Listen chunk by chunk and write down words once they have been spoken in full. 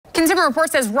Consumer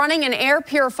Report says running an air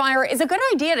purifier is a good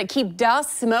idea to keep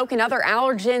dust, smoke, and other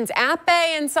allergens at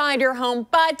bay inside your home,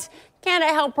 but can it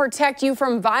help protect you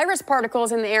from virus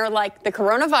particles in the air like the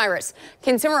coronavirus?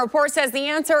 Consumer Report says the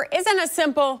answer isn't a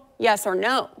simple yes or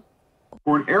no.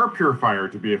 For an air purifier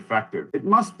to be effective, it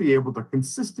must be able to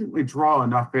consistently draw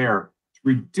enough air to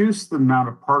reduce the amount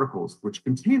of particles which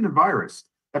contain the virus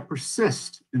that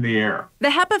persist in the air. The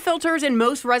HEPA filters in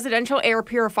most residential air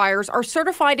purifiers are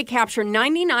certified to capture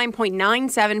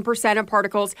 99.97% of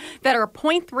particles that are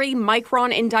 0.3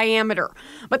 micron in diameter.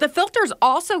 But the filters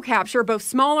also capture both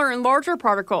smaller and larger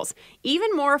particles,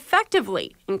 even more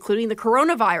effectively, including the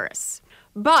coronavirus.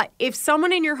 But if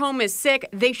someone in your home is sick,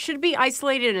 they should be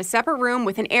isolated in a separate room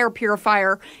with an air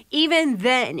purifier. Even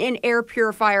then, an air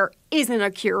purifier isn't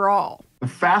a cure-all. The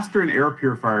faster an air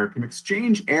purifier can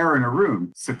exchange air in a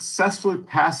room, successfully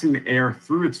passing the air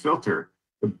through its filter,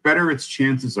 the better its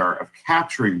chances are of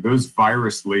capturing those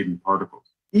virus-laden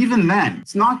particles. Even then,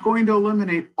 it's not going to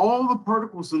eliminate all the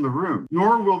particles in the room,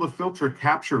 nor will the filter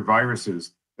capture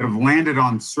viruses that have landed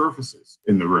on surfaces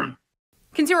in the room.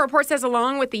 Consumer Report says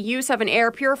along with the use of an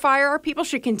air purifier, people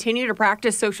should continue to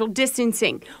practice social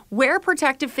distancing, wear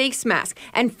protective face masks,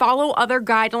 and follow other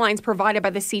guidelines provided by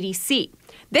the CDC.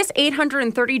 This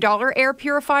 $830 air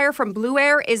purifier from Blue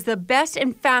Air is the best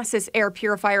and fastest air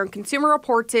purifier in Consumer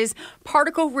Reports'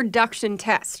 particle reduction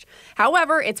test.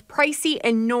 However, it's pricey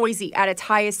and noisy at its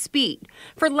highest speed.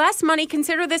 For less money,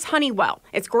 consider this Honeywell.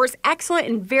 It scores excellent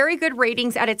and very good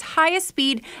ratings at its highest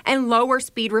speed and lower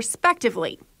speed,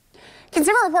 respectively.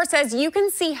 Consumer Report says you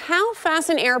can see how fast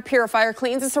an air purifier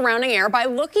cleans the surrounding air by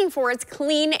looking for its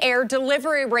clean air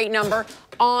delivery rate number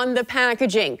on the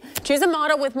packaging. Choose a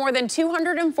model with more than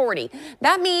 240.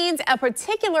 That means a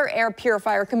particular air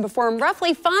purifier can perform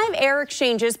roughly 5 air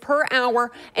exchanges per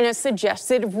hour in a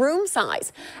suggested room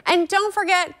size. And don't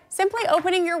forget, simply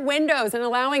opening your windows and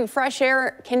allowing fresh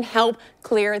air can help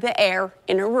clear the air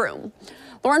in a room.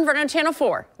 Lauren Verno, Channel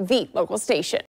 4, the local station.